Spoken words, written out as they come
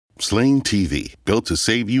Sling TV, built to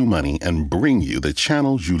save you money and bring you the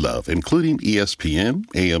channels you love, including ESPN,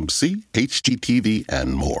 AMC, HGTV,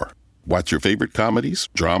 and more. Watch your favorite comedies,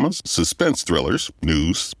 dramas, suspense thrillers,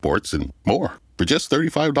 news, sports, and more for just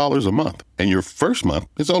 $35 a month. And your first month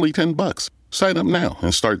is only $10. Sign up now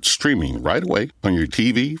and start streaming right away on your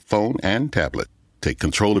TV, phone, and tablet. Take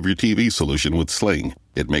control of your TV solution with Sling.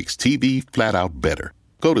 It makes TV flat out better.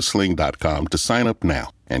 Go to sling.com to sign up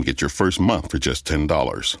now and get your first month for just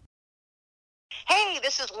 $10. Hey,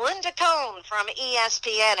 this is Linda Cohn from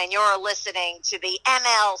ESPN, and you're listening to the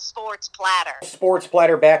ML Sports Platter. Sports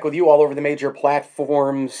Platter back with you all over the major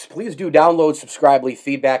platforms. Please do download, subscribe, leave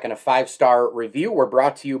feedback, and a 5-star review. We're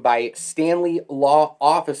brought to you by Stanley Law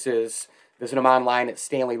Offices. Visit them online at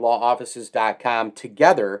stanleylawoffices.com.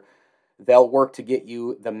 Together, they'll work to get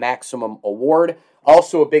you the maximum award.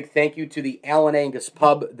 Also, a big thank you to the Allen Angus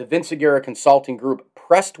Pub, the Vince Aguirre Consulting Group,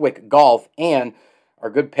 Prestwick Golf, and our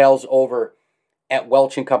good pals over at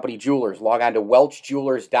Welch & Company Jewelers. Log on to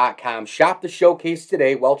welchjewelers.com. Shop the showcase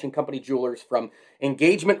today. Welch & Company Jewelers, from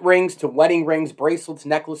engagement rings to wedding rings, bracelets,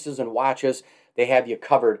 necklaces, and watches. They have you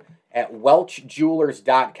covered at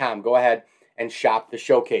welchjewelers.com. Go ahead and shop the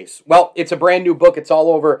showcase. Well, it's a brand new book. It's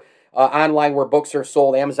all over online where books are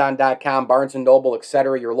sold, Amazon.com, Barnes & Noble,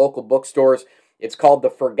 etc., your local bookstores. It's called The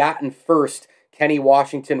Forgotten First, Kenny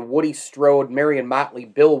Washington, Woody Strode, Marion Motley,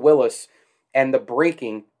 Bill Willis, and the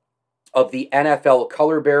Breaking of the NFL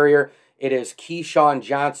Color Barrier. It is Keyshawn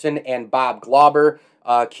Johnson and Bob Glauber.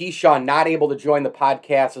 Keyshawn not able to join the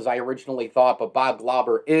podcast as I originally thought, but Bob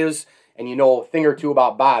Glauber is, and you know a thing or two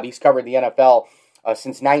about Bob. He's covered the NFL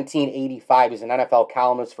since 1985. He's an NFL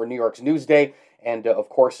columnist for New York's Newsday, and of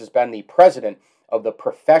course has been the president of the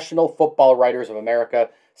Professional Football Writers of America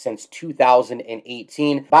since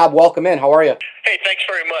 2018. Bob, welcome in. How are you? Hey, thanks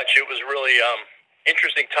very much. It was a really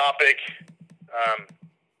interesting topic.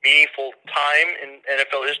 Meaningful time in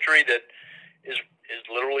NFL history that is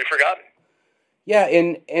literally forgotten. Yeah,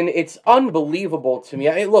 and it's unbelievable to me.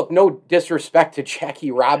 I mean, look, no disrespect to Jackie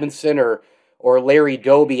Robinson or Larry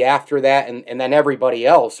Doby after that, and then everybody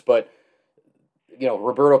else, but you know,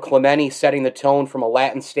 Roberto Clemente setting the tone from a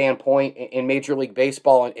Latin standpoint in Major League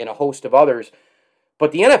Baseball and a host of others.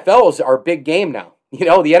 But the NFL is our big game now. You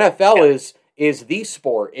know, the NFL is the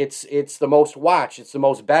sport. It's the most watched. It's the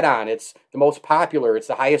most bet on. It's the most popular. It's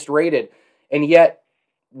the highest rated. And yet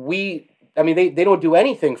they don't do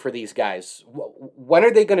anything for these guys. When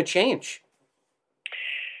are they going to change?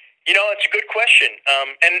 You know, it's a good question.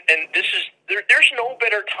 And this is there's no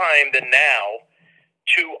better time than now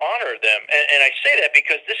to honor them. And I say that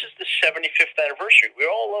because this is the 75th anniversary. We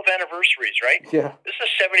all love anniversaries, right? Yeah. This is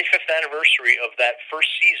the 75th anniversary of that first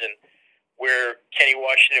season where Kenny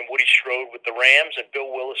Washington and Woody Strode with the Rams and Bill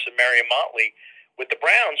Willis and Marion Motley with the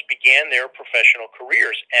Browns began their professional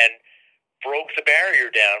careers and broke the barrier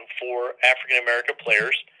down for African-American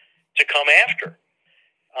players to come after.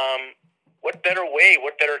 What better way,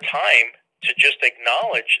 what better time to just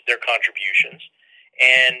acknowledge their contributions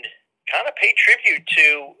and kind of pay tribute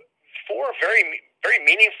to four very, very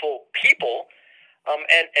meaningful people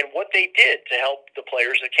and what they did to help the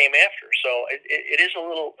players that came after. So it is a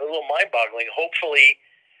little mind-boggling. Hopefully,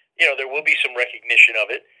 you know, there will be some recognition of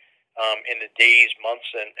it in the days, months,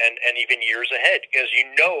 and even years ahead, because you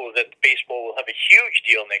know that baseball will have a huge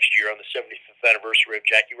deal next year on the 75th anniversary of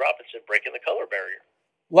Jackie Robinson breaking the color barrier.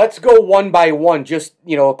 Let's go one by one. Just,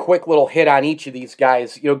 you know, a quick little hit on each of these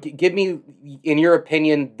guys. You know, give me, in your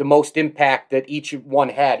opinion, the most impact that each one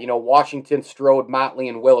had. You know, Washington, Strode, Motley,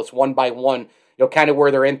 and Willis, one by one. You know, kind of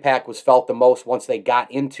where their impact was felt the most once they got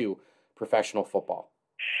into professional football.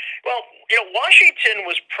 Well, you know, Washington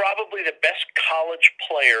was probably the best college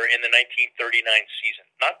player in the 1939 season.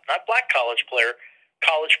 Not black college player,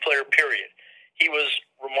 period. He was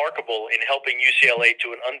remarkable in helping UCLA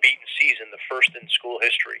to an unbeaten season, the first in school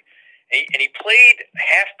history. And he played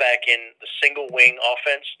halfback in the single wing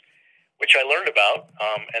offense, which I learned about.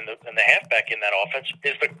 And the halfback in that offense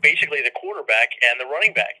is basically the quarterback and the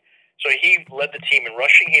running back. So he led the team in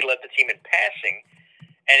rushing, he led the team in passing,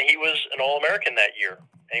 and he was an All-American that year.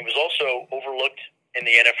 And he was also overlooked in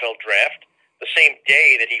the NFL draft the same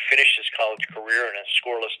day that he finished his college career in a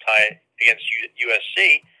scoreless tie against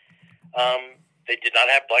USC. They did not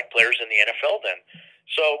have black players in the NFL then.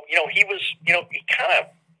 So, you know, he kind of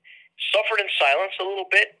suffered in silence a little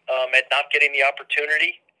bit at not getting the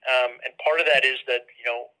opportunity. And part of that is that, you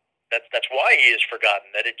know, that's why he is forgotten,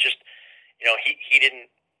 that it just, you know,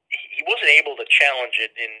 he wasn't able to challenge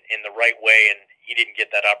it in the right way, and he didn't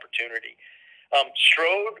get that opportunity.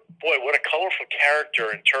 Strode, boy, what a colorful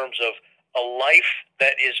character in terms of a life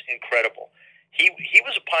that is incredible. He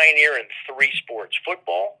was a pioneer in three sports: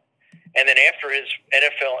 football, And then after his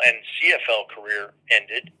NFL and CFL career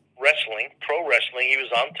ended, pro wrestling, he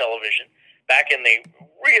was on television back in the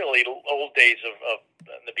really old days of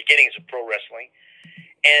the beginnings of pro wrestling.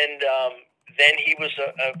 And then he was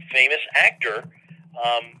a famous actor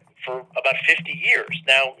for about 50 years.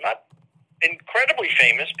 Now, not incredibly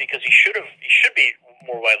famous because he should be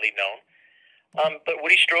more widely known. But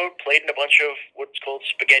Woody Strode played in a bunch of what's called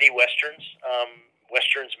spaghetti westerns,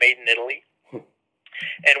 westerns made in Italy.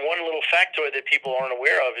 And one little factoid that people aren't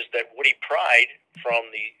aware of is that Woody Pride from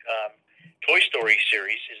the Toy Story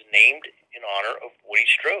series is named in honor of Woody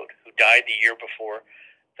Strode, who died the year before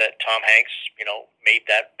that Tom Hanks, made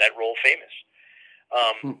that role famous.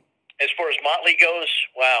 As far as Motley goes,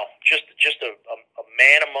 wow, just a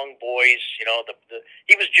man among boys.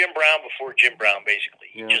 He was Jim Brown before Jim Brown, basically.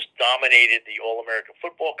 He just dominated the All-American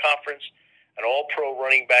Football Conference, an all-pro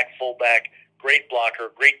running back, fullback, great blocker,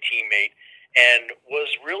 great teammate, and was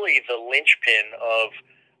really the linchpin of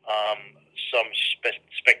some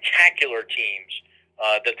spectacular teams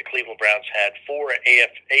that the Cleveland Browns had. 4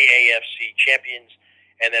 AAFC champions,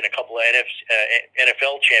 and then a couple of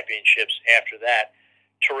NFL championships after that.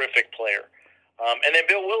 Terrific player. And then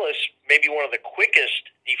Bill Willis, maybe one of the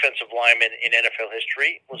quickest defensive linemen in NFL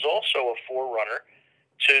history, was also a forerunner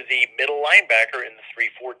to the middle linebacker in the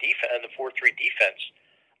 3-4 defense and the 4-3 defense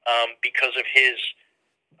because of his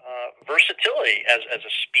versatility as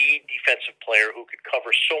a speed defensive player who could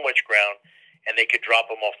cover so much ground, and they could drop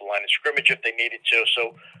him off the line of scrimmage if they needed to.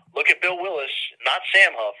 So look at Bill Willis, not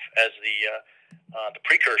Sam Huff, as the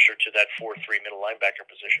precursor to that 4-3 middle linebacker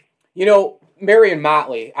position. Marion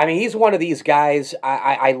Motley, he's one of these guys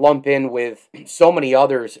I lump in with so many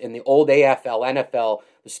others in the old AFL, NFL.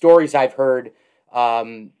 The stories I've heard,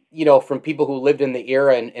 from people who lived in the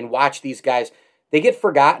era and watched these guys, they get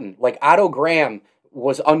forgotten. Like Otto Graham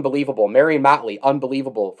was unbelievable. Marion Motley,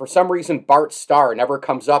 unbelievable. For some reason, Bart Starr never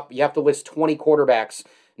comes up. You have to list 20 quarterbacks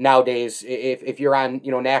nowadays if you're on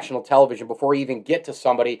national television before you even get to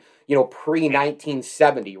somebody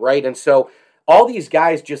pre-1970, right? And so all these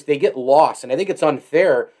guys they get lost, and I think it's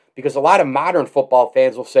unfair because a lot of modern football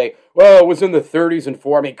fans will say, well, it was in the 30s and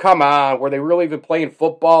 40s. Come on, were they really even playing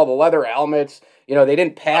football? The leather helmets, they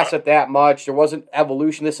didn't pass it that much. There wasn't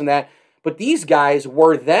evolution, this and that. But these guys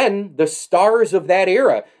were then the stars of that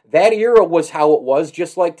era. That era was how it was,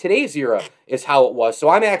 just like today's era is how it was. So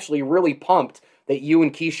I'm actually really pumped that you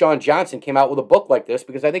and Keyshawn Johnson came out with a book like this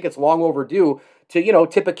because I think it's long overdue to,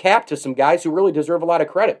 tip a cap to some guys who really deserve a lot of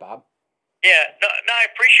credit, Bob. Yeah, no, I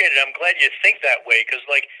appreciate it. I'm glad you think that way because,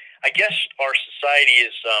 I guess our society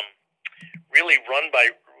is really run by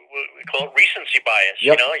we call it recency bias.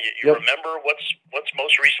 Yep. You remember what's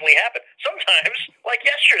most recently happened. Sometimes, like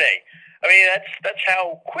yesterday. That's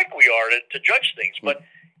how quick we are to judge things. But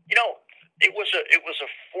it was a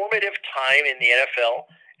formative time in the NFL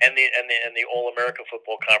and the All-American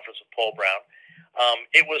Football Conference with Paul Brown.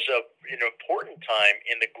 It was an important time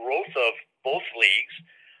in the growth of both leagues.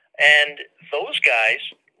 And those guys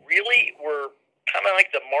really were kind of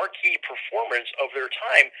like the marquee performers of their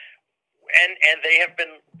time, and they have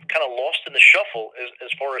been kind of lost in the shuffle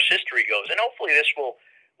as far as history goes. And hopefully this will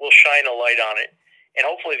shine a light on it, and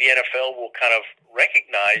hopefully the NFL will kind of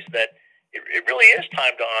recognize that it really is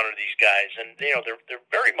time to honor these guys. And they're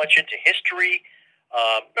very much into history.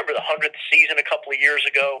 Remember the 100th season a couple of years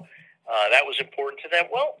ago? That was important to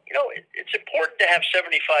them. Well, it's important to have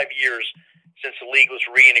 75 years since the league was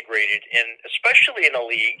reintegrated, and especially in a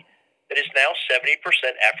league that is now 70%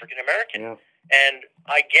 African American. Yeah. And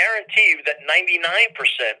I guarantee you that 99%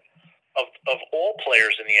 of all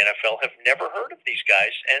players in the NFL have never heard of these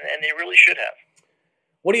guys, and they really should have.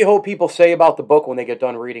 What do you hope people say about the book when they get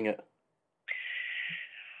done reading it?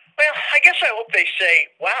 Well, I guess I hope they say,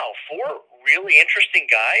 wow, 4 really interesting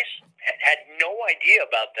guys, had no idea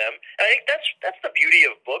about them. And I think that's the beauty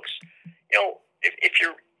of books. If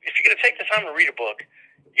you're going to take the time to read a book,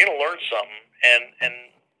 you're going to learn something. And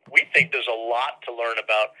we think there's a lot to learn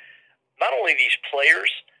about not only these players,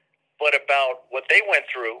 but about what they went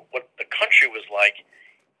through, what the country was like,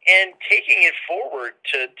 and taking it forward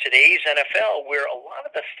to today's NFL, where a lot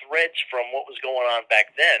of the threads from what was going on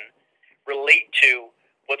back then relate to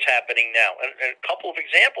what's happening now. And a couple of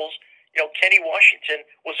examples, Kenny Washington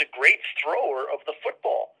was a great thrower of the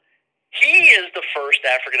football. He is the first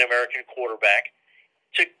African-American quarterback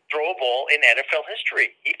to throw a ball in NFL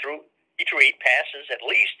history. He threw 8 passes at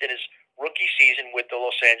least in his rookie season with the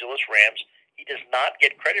Los Angeles Rams. He does not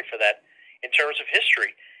get credit for that in terms of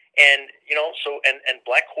history. And, and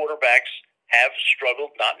black quarterbacks have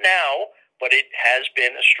struggled, not now, but it has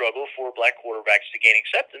been a struggle for black quarterbacks to gain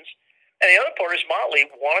acceptance. And the other part is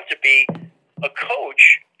Motley wanted to be a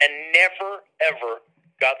coach and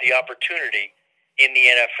the opportunity in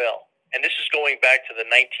the NFL. And this is going back to the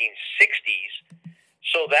 1960s.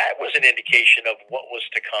 So that was an indication of what was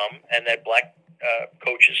to come, and that black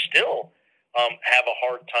coaches still have a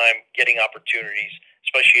hard time getting opportunities,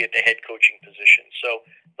 especially at the head coaching position. So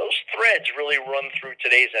those threads really run through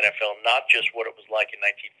today's NFL, not just what it was like in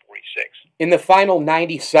 1946. In the final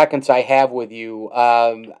 90 seconds I have with you,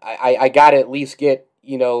 I got to at least get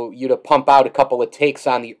you to pump out a couple of takes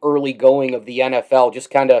on the early going of the NFL, just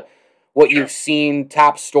kind of what you've seen,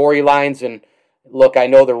 top storylines, and look, I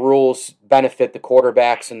know the rules benefit the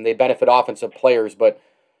quarterbacks and they benefit offensive players, but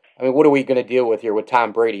I mean, what are we going to deal with here with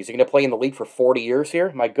Tom Brady? Is he going to play in the league for 40 years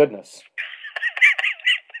here? My goodness.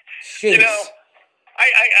 Jeez.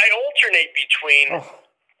 I alternate between,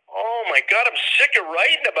 oh my God, I'm sick of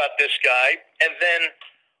writing about this guy, and then,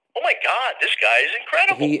 oh my God, this guy is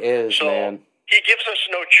incredible. He is, man. He gives us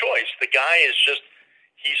no choice. The guy is just,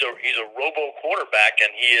 he's a robo quarterback,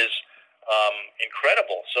 and he is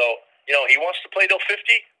incredible. So, he wants to play till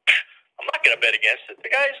 50. I'm not going to bet against it. The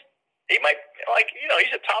guy's, he might,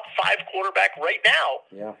 he's a top 5 quarterback right now.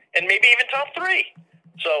 Yeah. And maybe even top 3.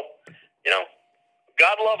 So,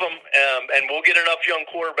 God love him, and we'll get enough young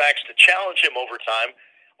quarterbacks to challenge him over time.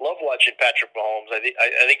 Love watching Patrick Mahomes. I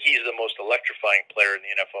think he's the most electrifying player in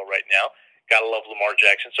the NFL right now. Gotta love Lamar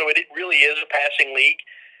Jackson. So it really is a passing league,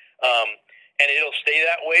 and it'll stay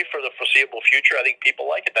that way for the foreseeable future. I think people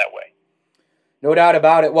like it that way. No doubt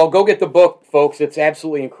about it. Well, go get the book, folks. It's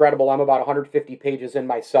absolutely incredible. I'm about 150 pages in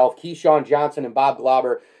myself. Keyshawn Johnson and Bob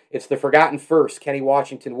Glauber. It's The Forgotten First. Kenny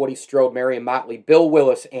Washington, Woody Strode, Marion Motley, Bill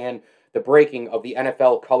Willis, and The Breaking of the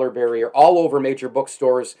NFL Color Barrier. All over major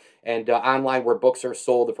bookstores and online where books are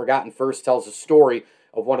sold. The Forgotten First tells a story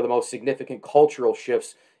of one of the most significant cultural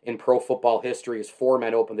shifts in pro football history as 4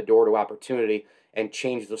 men opened the door to opportunity and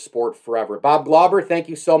changed the sport forever. Bob Glauber, thank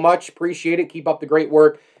you so much. Appreciate it. Keep up the great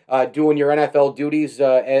work. Doing your NFL duties,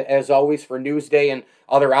 as always, for Newsday and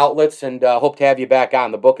other outlets, and hope to have you back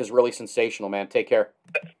on. The book is really sensational, man. Take care.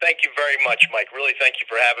 Thank you very much, Mike. Really thank you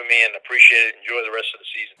for having me, and appreciate it. Enjoy the rest of the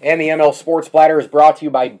season. And the ML Sports Platter is brought to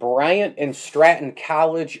you by Bryant and Stratton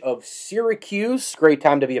College of Syracuse. Great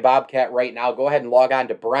time to be a Bobcat right now. Go ahead and log on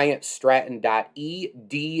to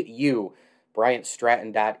bryantstratton.edu.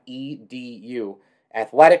 bryantstratton.edu.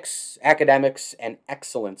 Athletics, academics, and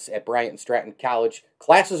excellence at Bryant and Stratton College.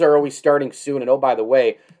 Classes are always starting soon, and oh, by the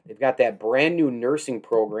way, they've got that brand new nursing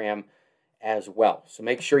program as well. So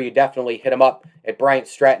make sure you definitely hit them up at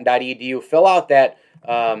bryantstratton.edu. Fill out that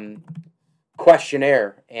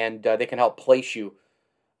questionnaire, and they can help place you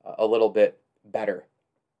a little bit better.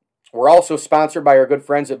 We're also sponsored by our good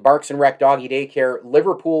friends at Barks and Rec Doggy Daycare,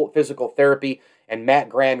 Liverpool Physical Therapy, and Matt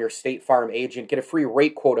Graham, your State Farm agent. Get a free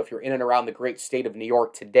rate quote if you're in and around the great state of New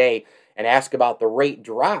York today, and ask about the rate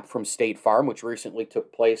drop from State Farm, which recently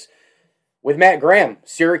took place with Matt Graham,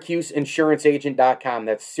 SyracuseInsuranceAgent.com.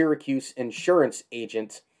 That's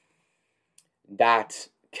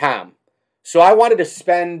SyracuseInsuranceAgent.com. So I wanted to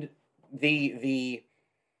spend the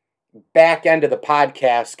back end of the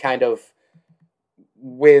podcast kind of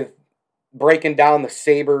with breaking down the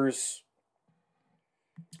Sabres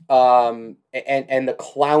and the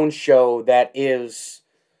clown show that is,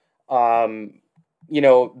 the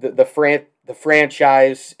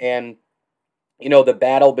franchise, and the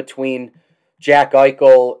battle between Jack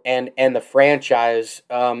Eichel and the franchise.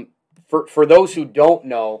 For those who don't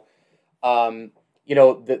know,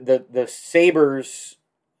 the Sabres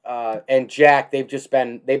and Jack, they've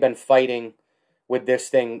been fighting with this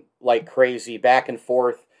thing like crazy, back and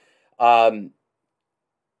forth. Eichel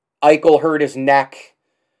hurt his neck.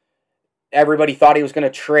 Everybody thought he was going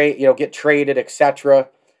to get traded, etc.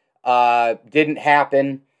 Didn't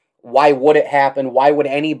happen. Why would it happen? Why would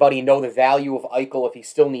anybody know the value of Eichel if he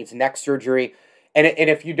still needs neck surgery? And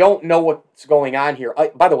if you don't know what's going on here,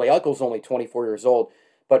 by the way, Eichel's only 24 years old,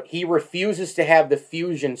 but he refuses to have the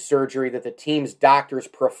fusion surgery that the team's doctors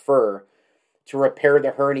prefer to repair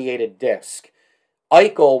the herniated disc.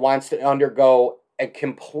 Eichel wants to undergo a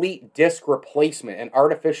complete disc replacement, an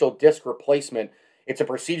artificial disc replacement. It's a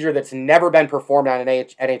procedure that's never been performed on an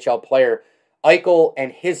NHL player. Eichel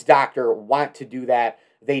and his doctor want to do that.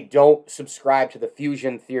 They don't subscribe to the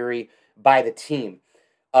fusion theory by the team.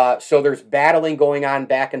 So there's battling going on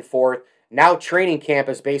back and forth. Now training camp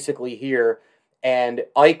is basically here, and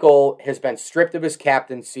Eichel has been stripped of his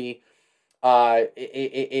captaincy.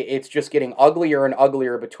 It's just getting uglier and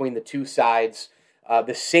uglier between the two sides.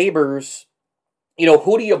 The Sabres,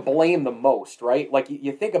 who do you blame the most, right? Like,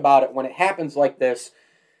 you think about it, when it happens like this,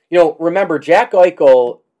 remember, Jack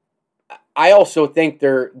Eichel, I also think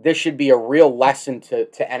this should be a real lesson to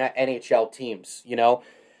NHL teams,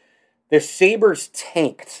 The Sabres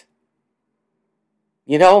tanked.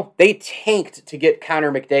 You know, they tanked to get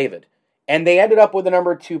Connor McDavid. And they ended up with the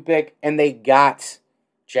number 2 pick, and they got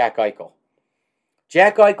Jack Eichel.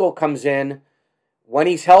 Jack Eichel comes in. When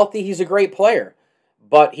he's healthy, he's a great player.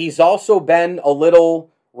 But he's also been a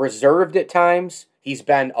little reserved at times. He's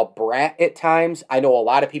been a brat at times. I know a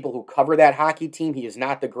lot of people who cover that hockey team. He is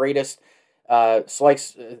not the greatest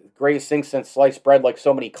greatest thing since sliced bread, like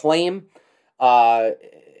so many claim.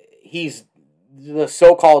 He's the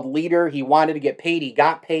so-called leader. He wanted to get paid. He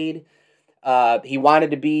got paid. He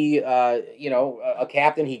wanted to be, a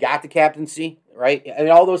captain. He got the captaincy, right? And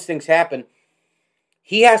all those things happen.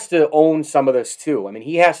 He has to own some of this too. I mean,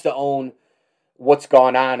 he has to own what's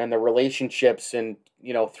gone on in the relationships and,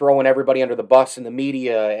 throwing everybody under the bus in the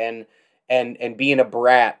media and being a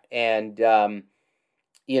brat and,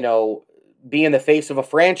 being the face of a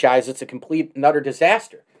franchise that's a complete and utter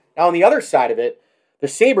disaster. Now, on the other side of it, the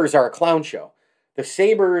Sabres are a clown show. The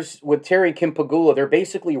Sabres with Terry Kimpagula, they're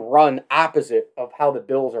basically run opposite of how the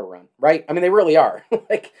Bills are run, right? I mean, they really are.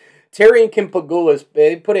 Like, Terry and Kimpagula,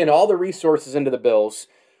 they put in all the resources into the Bills.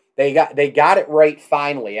 They got it right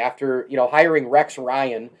finally after, hiring Rex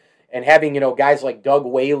Ryan and having, guys like Doug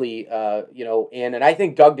Whaley, in. And I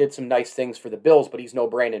think Doug did some nice things for the Bills, but he's no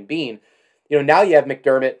Brandon Beane. Now you have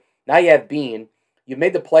McDermott. Now you have Beane. You've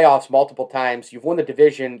made the playoffs multiple times. You've won the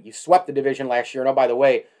division. You swept the division last year. And oh, by the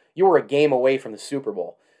way, you were a game away from the Super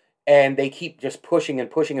Bowl. And they keep just pushing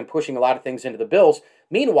and pushing and pushing a lot of things into the Bills.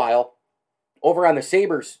 Meanwhile, over on the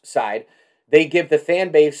Sabres side, they give the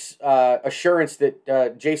fan base assurance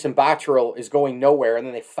that Jason Botterill is going nowhere, and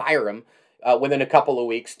then they fire him within a couple of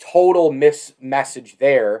weeks. Total message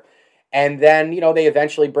there. And then, they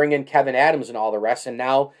eventually bring in Kevin Adams and all the rest. And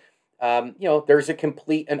now, there's a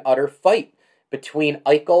complete and utter fight between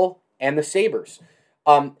Eichel and the Sabres.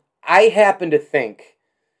 I happen to think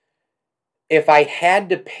if I had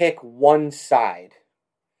to pick one side,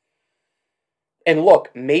 and look,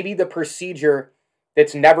 maybe the procedure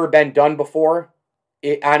that's never been done before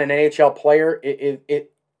on an NHL player,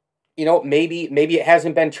 maybe it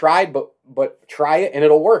hasn't been tried, but try it and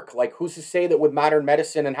it'll work. Like, who's to say that with modern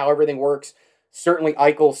medicine and how everything works, certainly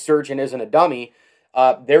Eichel's surgeon isn't a dummy.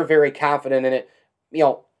 They're very confident in it.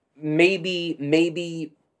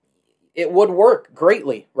 Maybe it would work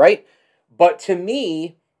greatly, right? But to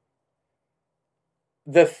me,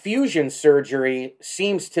 the fusion surgery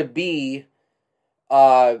seems to be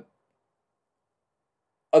a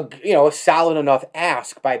solid enough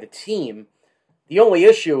ask by the team. The only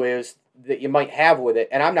issue is that you might have with it,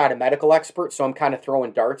 and I'm not a medical expert, so I'm kind of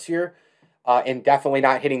throwing darts here and definitely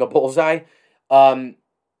not hitting a bullseye.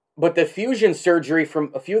 But the fusion surgery,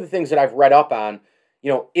 from a few of the things that I've read up on,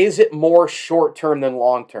 is it more short-term than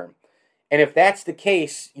long-term? And if that's the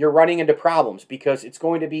case, you're running into problems because it's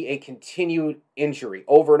going to be a continued injury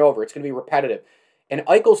over and over. It's going to be repetitive. And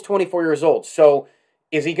Eichel's 24 years old, so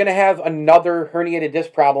is he going to have another herniated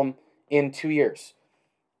disc problem in 2 years?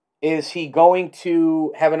 Is he going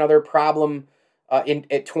to have another problem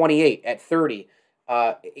at 28, at 30?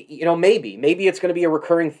 Maybe it's going to be a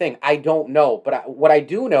recurring thing. I don't know. But what I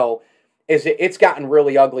do know is that it's gotten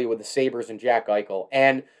really ugly with the Sabres and Jack Eichel.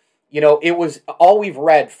 And, it was all we've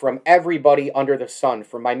read from everybody under the sun,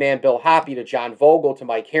 from my man Bill Hoppy to John Vogel to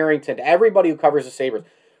Mike Harrington to everybody who covers the Sabres.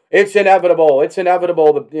 It's inevitable. It's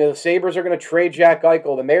inevitable. The Sabres are going to trade Jack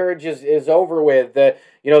Eichel. The marriage is over with.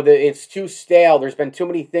 It's too stale. There's been too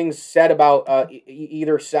many things said about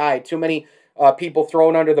either side. Too many people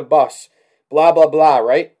thrown under the bus. Blah, blah, blah,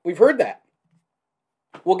 right? We've heard that.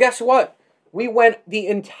 Well, guess what? We went the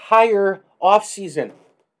entire offseason.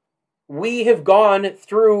 We have gone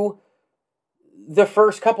through the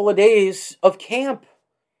first couple of days of camp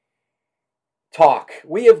talk.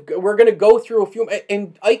 We're going to go through a few,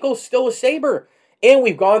 and Eichel's still a Sabre. And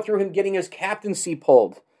we've gone through him getting his captaincy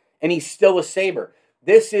pulled, and he's still a Sabre.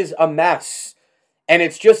 This is a mess, and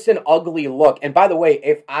it's just an ugly look. And by the way,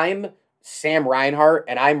 if I'm Sam Reinhart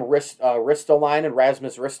and I'm Ristolainen,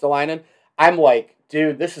 Rasmus Ristolainen, I'm like,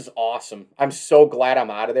 dude, this is awesome. I'm so glad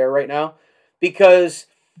I'm out of there right now. Because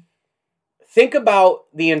think about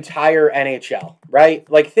the entire NHL, right?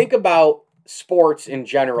 Like, think about sports in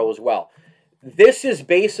general as well. This is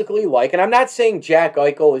basically like, and I'm not saying Jack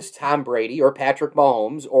Eichel is Tom Brady or Patrick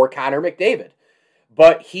Mahomes or Connor McDavid,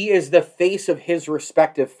 but he is the face of his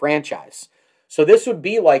respective franchise. So this would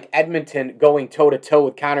be like Edmonton going toe-to-toe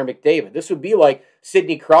with Connor McDavid. This would be like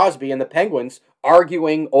Sidney Crosby and the Penguins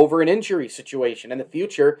arguing over an injury situation and the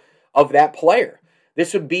future of that player.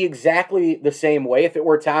 This would be exactly the same way if it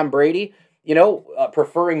were Tom Brady,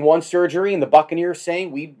 preferring one surgery and the Buccaneers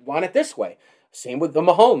saying we want it this way. Same with the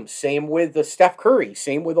Mahomes. Same with the Steph Curry.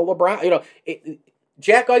 Same with the LeBron.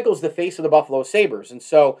 Jack Eichel's the face of the Buffalo Sabres, and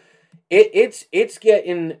so it's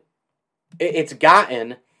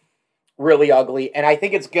gotten really ugly, and I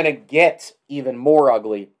think it's going to get even more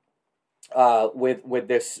ugly with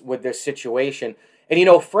this situation.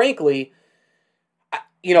 And frankly,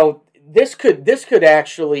 this could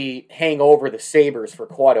actually hang over the Sabres for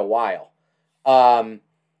quite a while.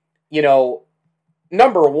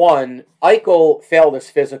 Number one, Eichel failed his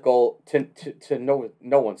physical to no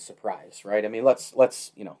one's surprise, right? I mean, let's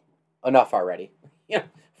enough already.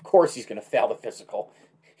 Of course he's going to fail the physical.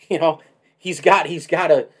 He's got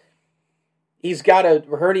a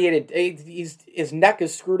herniated. His neck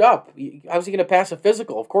is screwed up. How's he going to pass a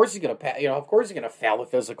physical? Of course he's going to pass. Of course he's going to fail the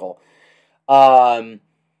physical. And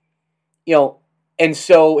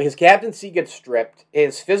so his captaincy gets stripped.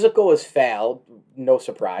 His physical is failed. No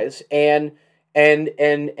surprise. And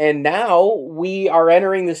now we are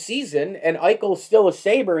entering the season, and Eichel's still a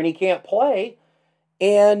Sabre, and he can't play.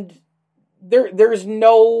 And there's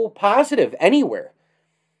no positive anywhere.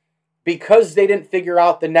 Because they didn't figure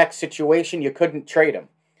out the next situation, you couldn't trade him.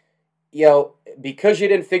 Because you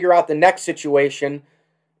didn't figure out the next situation,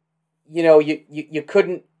 you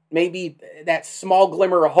couldn't, maybe that small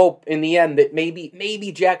glimmer of hope in the end that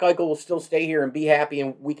maybe Jack Eichel will still stay here and be happy,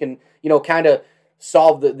 and we can, kind of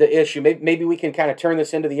solve the issue. Maybe we can kind of turn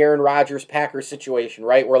this into the Aaron Rodgers Packers situation,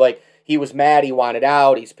 right? Where he was mad, he wanted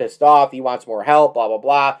out, he's pissed off, he wants more help, blah, blah,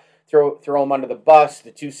 blah. Throw him under the bus.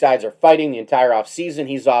 The two sides are fighting the entire offseason.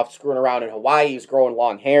 He's off screwing around in Hawaii. He's growing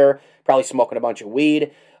long hair, probably smoking a bunch of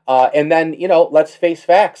weed. And then, let's face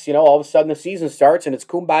facts. All of a sudden the season starts and it's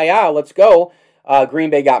kumbaya, let's go.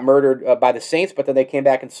 Green Bay got murdered by the Saints, but then they came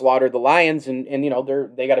back and slaughtered the Lions. And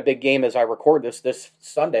they got a big game as I record this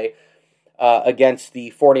Sunday against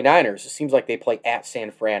the 49ers. It seems like they play at San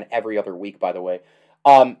Fran every other week, by the way.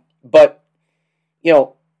 But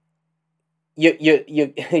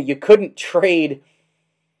You couldn't trade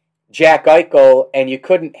Jack Eichel, and you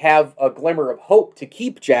couldn't have a glimmer of hope to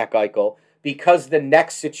keep Jack Eichel because the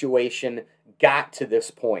next situation got to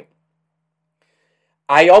this point.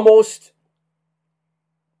 I almost,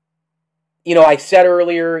 I said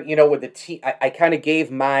earlier, with the team, I kind of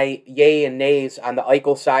gave my yay and nays on the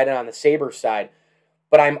Eichel side and on the Sabres side,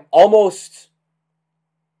 but I almost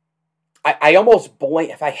blame,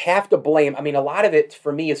 if I have to blame, I mean, a lot of it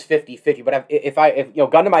for me is 50-50, but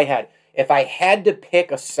if gun to my head, if I had to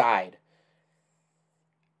pick a side,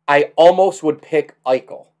 I almost would pick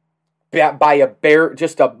Eichel by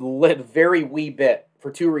just a very wee bit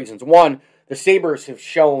for two reasons. One, the Sabres have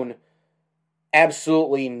shown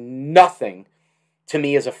absolutely nothing to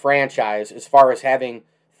me as a franchise as far as having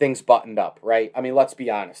things buttoned up, right? I mean, let's be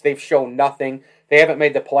honest. They've shown nothing. They haven't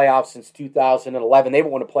made the playoffs since 2011. They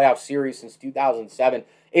haven't won a playoff series since 2007.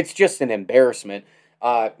 It's just an embarrassment.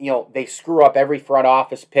 They screw up every front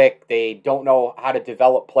office pick. They don't know how to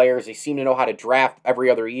develop players. They seem to know how to draft every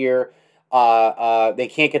other year. They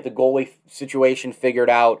can't get the goalie situation figured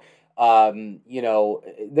out.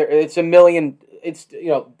 It's a million.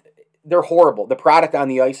 They're horrible. The product on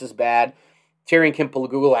the ice is bad. Terry and Kim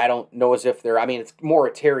Pelagula, I don't know as if it's more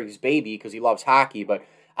a Terry's baby because he loves hockey, but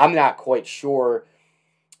I'm not quite sure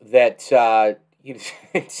that Terry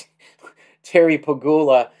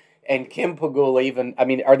Pegula and Kim Pegula even,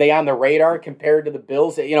 are they on the radar compared to the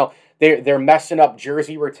Bills? They're messing up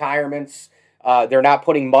jersey retirements. They're not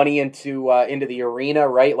putting money into the arena,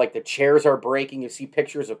 right? Like the chairs are breaking. You see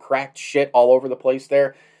pictures of cracked shit all over the place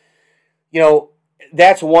there.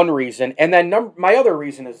 That's one reason. And then my other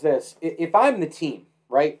reason is this. If I'm the team,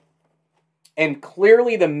 right, and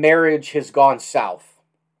clearly the marriage has gone south,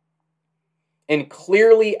 and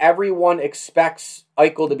clearly everyone expects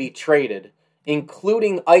Eichel to be traded,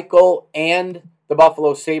 including Eichel and the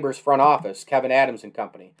Buffalo Sabres front office, Kevin Adams and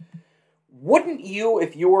company, wouldn't you,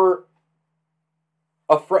 if you're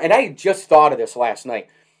and I just thought of this last night,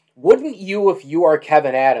 wouldn't you, if you are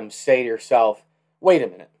Kevin Adams, say to yourself, wait a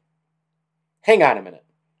minute, hang on a minute.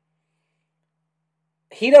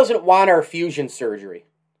 He doesn't want our fusion surgery.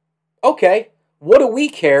 Okay, what do we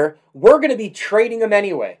care? We're going to be trading him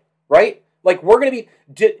anyway, right? Like we're going to be.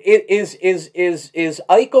 Is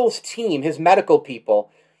Eichel's team, his medical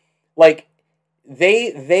people, like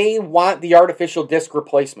they want the artificial disc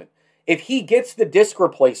replacement? If he gets the disc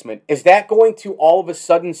replacement, is that going to all of a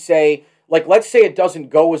sudden say, like, let's say it doesn't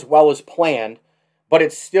go as well as planned, but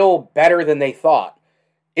it's still better than they thought?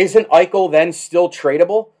 Isn't Eichel then still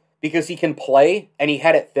tradable because he can play and he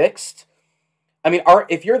had it fixed?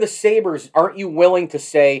 If you're the Sabres, aren't you willing to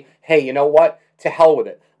say, hey, you know what? To hell with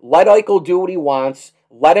it. Let Eichel do what he wants.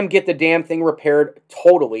 Let him get the damn thing repaired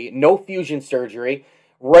totally. No fusion surgery.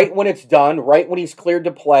 Right when it's done, right when he's cleared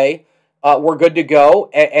to play, we're good to go.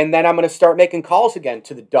 And then I'm going to start making calls again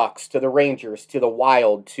to the Ducks, to the Rangers, to the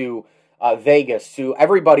Wild, to Vegas, to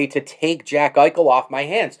everybody to take Jack Eichel off my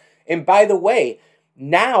hands. And by the way,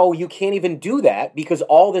 now you can't even do that because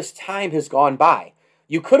all this time has gone by.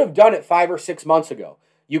 You could have done it 5 or 6 months ago.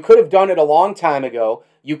 You could have done it a long time ago.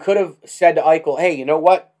 You could have said to Eichel, hey, you know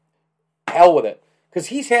what? Hell with it. Because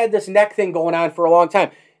he's had this neck thing going on for a long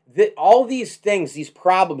time. All these things, these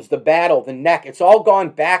problems, the battle, the neck, it's all gone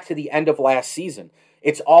back to the end of last season.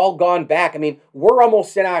 It's all gone back. I mean, we're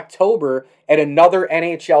almost in October at another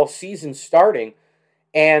NHL season starting.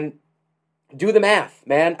 And do the math,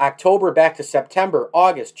 man. October back to September,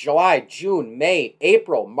 August, July, June, May,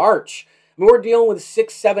 April, March. I mean, we're dealing with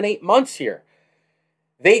 6, 7, 8 months here.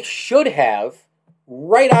 They should have,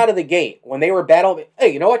 right out of the gate, when they were battling,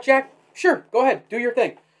 hey, you know what, Jack? Sure, go ahead, do your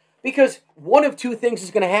thing. Because one of two things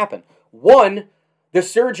is going to happen. One, the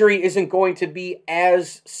surgery isn't going to be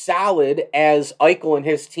as solid as Eichel and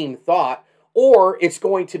his team thought, or it's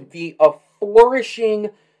going to be a flourishing,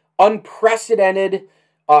 unprecedented,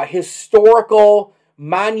 historical,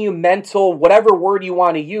 monumental, whatever word you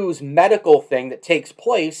want to use, medical thing that takes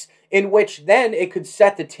place, in which then it could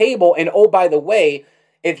set the table. And oh, by the way,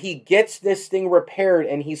 if he gets this thing repaired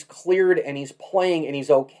and he's cleared and he's playing and he's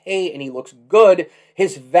okay and he looks good,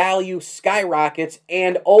 his value skyrockets.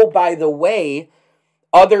 And oh, by the way,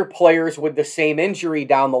 other players with the same injury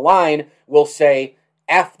down the line will say,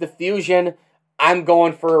 F the fusion, I'm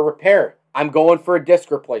going for a repair. I'm going for a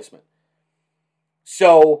disc replacement.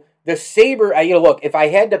 So the Sabre, look, if I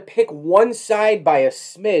had to pick one side by a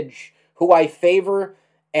smidge who I favor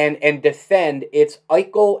and defend, it's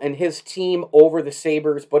Eichel and his team over the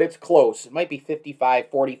Sabres, but it's close. It might be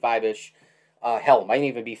 55-45-ish. Hell, it might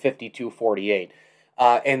even be 52-48.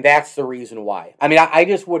 And that's the reason why. I mean, I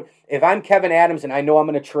just would, if I'm Kevin Adams and I know I'm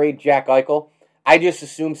going to trade Jack Eichel, I just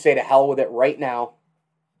assume say to hell with it right now.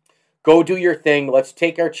 Go do your thing. Let's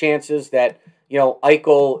take our chances that,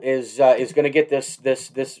 Eichel is going to get this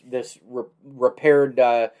repaired,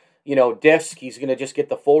 disc. He's going to just get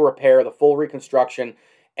the full repair, the full reconstruction,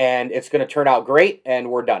 and it's going to turn out great, and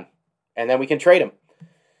we're done. And then we can trade him.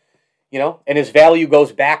 And his value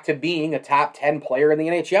goes back to being a top 10 player in the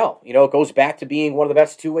NHL. It goes back to being one of the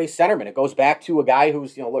best two-way centermen. It goes back to a guy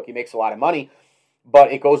who's, look, he makes a lot of money,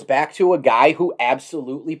 but it goes back to a guy who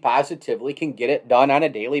absolutely, positively can get it done on a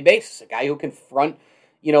daily basis. A guy who can front,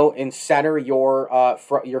 and center your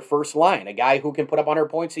first line. A guy who can put up 100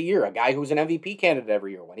 points a year. A guy who's an MVP candidate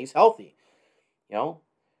every year when he's healthy.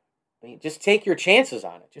 Just take your chances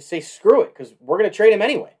on it. Just say, screw it, because we're going to trade him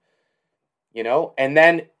anyway. And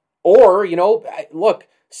then, or, look,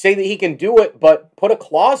 say that he can do it, but put a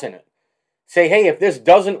clause in it. Say, hey, if this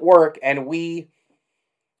doesn't work and we,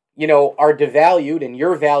 are devalued and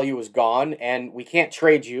your value is gone and we can't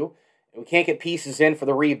trade you, and we can't get pieces in for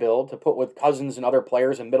the rebuild to put with Cousins and other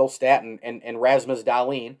players and Middlestat and Rasmus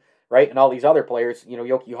Dahlin, right, and all these other players,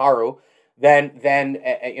 Yoki Haru, then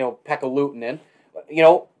Pekka Luukkonen,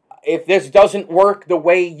 if this doesn't work the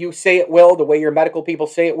way you say it will, the way your medical people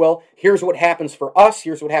say it will, here's what happens for us,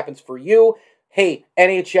 here's what happens for you. Hey,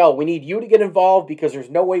 NHL, we need you to get involved because there's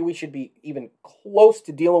no way we should be even close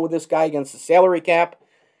to dealing with this guy against the salary cap.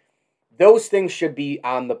 Those things should be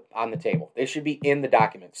on the table. They should be in the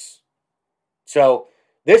documents. So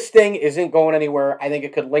this thing isn't going anywhere. I think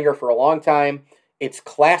it could linger for a long time. It's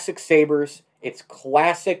classic Sabres. It's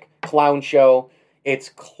classic clown show. It's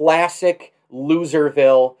classic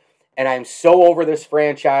Loserville. And I'm so over this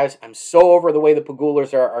franchise. I'm so over the way the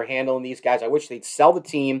Pegulars are handling these guys. I wish they'd sell the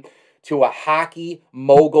team to a hockey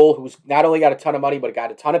mogul who's not only got a ton of money, but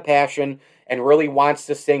got a ton of passion and really wants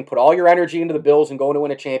this thing. Put all your energy into the Bills and go to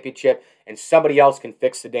win a championship, and somebody else can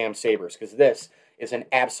fix the damn Sabres, because this is an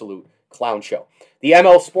absolute clown show. The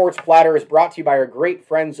ML Sports Platter is brought to you by our great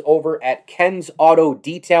friends over at Ken's Auto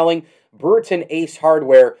Detailing, Brewerton Ace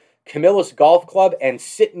Hardware, Camillus Golf Club, and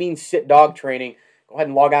Sit Means Sit Dog Training. Go ahead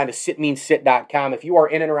and log on to sitmeansit.com. If you are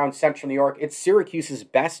in and around Central New York, it's Syracuse's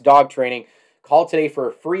best dog training. Call today for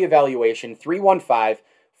a free evaluation,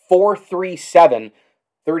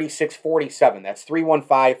 315-437-3647. That's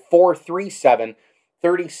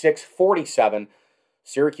 315-437-3647.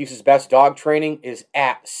 Syracuse's best dog training is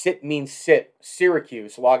at Sit Means Sit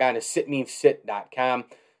Syracuse. Log on to sitmeansit.com.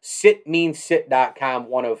 Sitmeansit.com,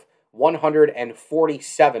 one of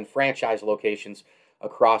 147 franchise locations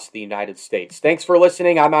across the United States. Thanks for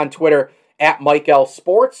listening. I'm on Twitter at Mike L.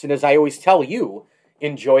 Sports, and as I always tell you,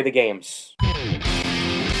 enjoy the games.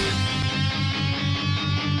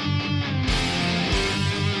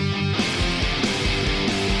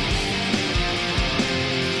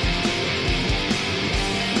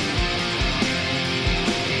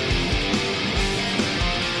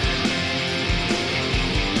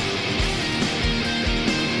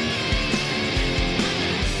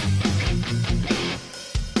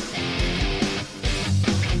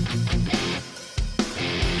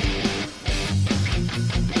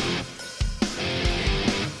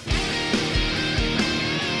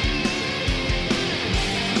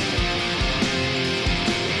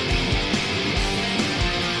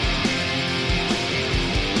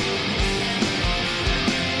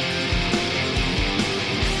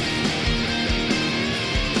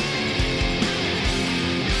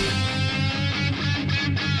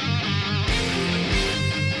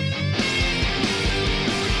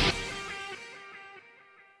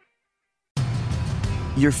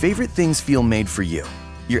 Your favorite things feel made for you.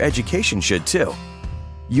 Your education should too.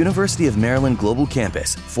 University of Maryland Global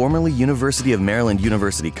Campus, formerly University of Maryland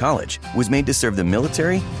University College, was made to serve the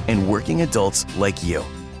military and working adults like you.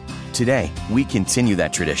 Today, we continue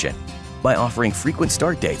that tradition by offering frequent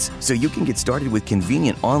start dates so you can get started with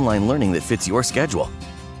convenient online learning that fits your schedule,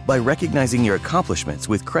 by recognizing your accomplishments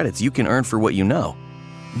with credits you can earn for what you know,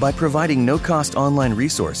 by providing no-cost online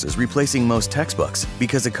resources replacing most textbooks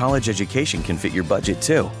because a college education can fit your budget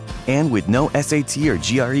too, and with no SAT or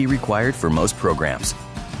GRE required for most programs.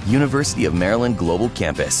 University of Maryland Global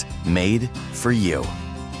Campus, made for you.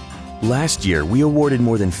 Last year, we awarded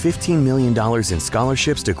more than $15 million in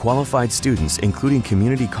scholarships to qualified students, including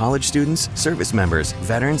community college students, service members,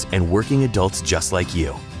 veterans, and working adults just like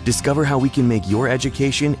you. Discover how we can make your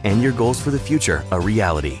education and your goals for the future a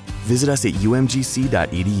reality. Visit us at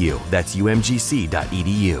umgc.edu. That's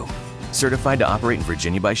umgc.edu. Certified to operate in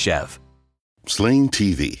Virginia by Chev. Sling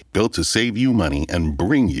TV, built to save you money and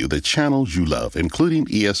bring you the channels you love, including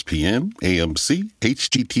ESPN, AMC,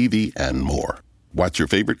 HGTV, and more. Watch your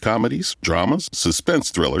favorite comedies, dramas,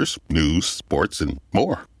 suspense thrillers, news, sports, and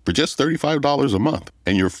more for just $35 a month.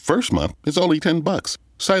 And your first month is only $10.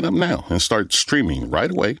 Sign up now and start streaming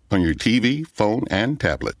right away on your TV, phone, and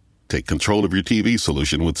tablet. Take control of your TV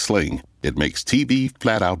solution with Sling. It makes TV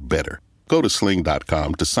flat out better. Go to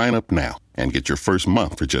sling.com to sign up now and get your first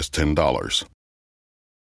month for just $10.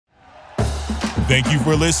 Thank you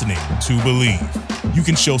for listening to Believe. You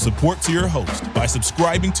can show support to your host by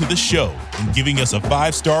subscribing to the show and giving us a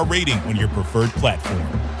 5-star rating on your preferred platform.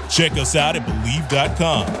 Check us out at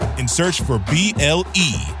Believe.com and search for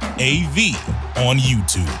BLEAV on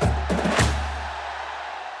YouTube.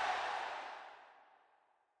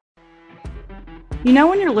 You know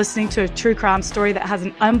when you're listening to a true crime story that has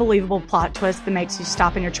an unbelievable plot twist that makes you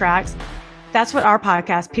stop in your tracks? That's what our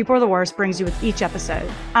podcast, People Are the Worst, brings you with each episode.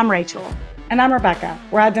 I'm Rachel. And I'm Rebecca.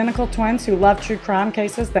 We're identical twins who love true crime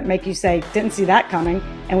cases that make you say, didn't see that coming,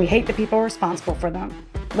 and we hate the people responsible for them.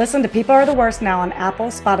 Listen to People Are the Worst now on Apple,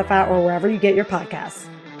 Spotify, or wherever you get your podcasts.